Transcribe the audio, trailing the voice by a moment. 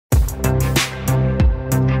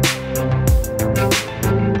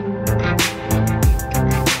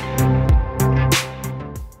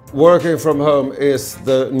Working from home is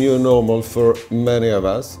the new normal for many of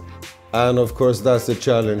us. And of course that's a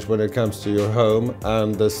challenge when it comes to your home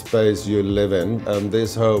and the space you live in. And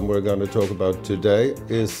this home we're going to talk about today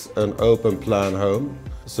is an open plan home.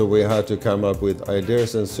 So we had to come up with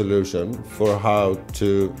ideas and solutions for how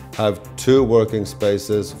to have two working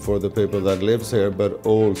spaces for the people that lives here, but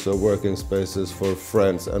also working spaces for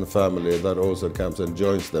friends and family that also comes and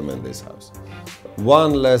joins them in this house.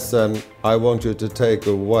 One lesson I want you to take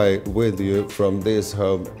away with you from this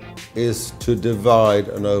home is to divide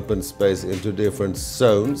an open space into different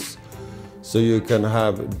zones so you can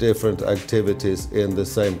have different activities in the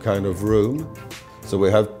same kind of room. So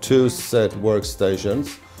we have two set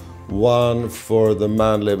workstations, one for the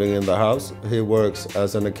man living in the house. He works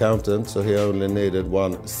as an accountant, so he only needed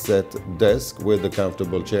one set desk with a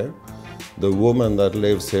comfortable chair. The woman that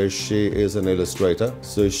lives here, she is an illustrator,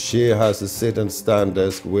 so she has a sit and stand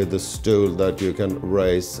desk with a stool that you can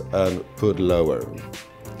raise and put lower.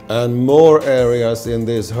 And more areas in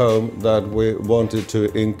this home that we wanted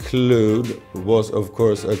to include was of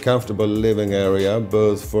course a comfortable living area,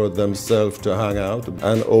 both for themselves to hang out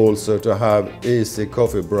and also to have easy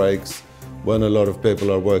coffee breaks when a lot of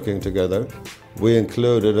people are working together. We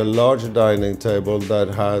included a large dining table that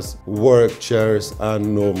has work chairs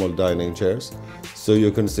and normal dining chairs, so you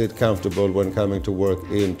can sit comfortable when coming to work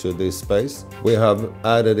into this space. We have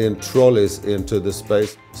added in trolleys into the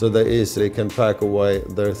space so they easily can pack away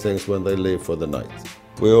their things when they leave for the night.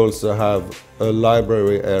 We also have a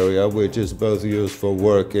library area which is both used for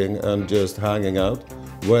working and just hanging out,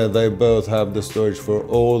 where they both have the storage for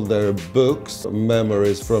all their books,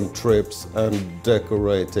 memories from trips and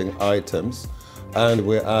decorating items. And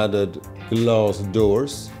we added glass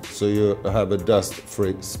doors so you have a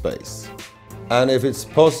dust-free space. And if it's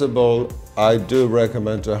possible, I do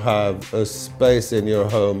recommend to have a space in your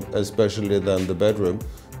home, especially then the bedroom,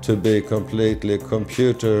 to be completely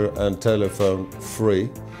computer and telephone free,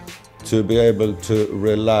 to be able to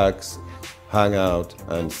relax, hang out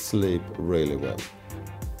and sleep really well.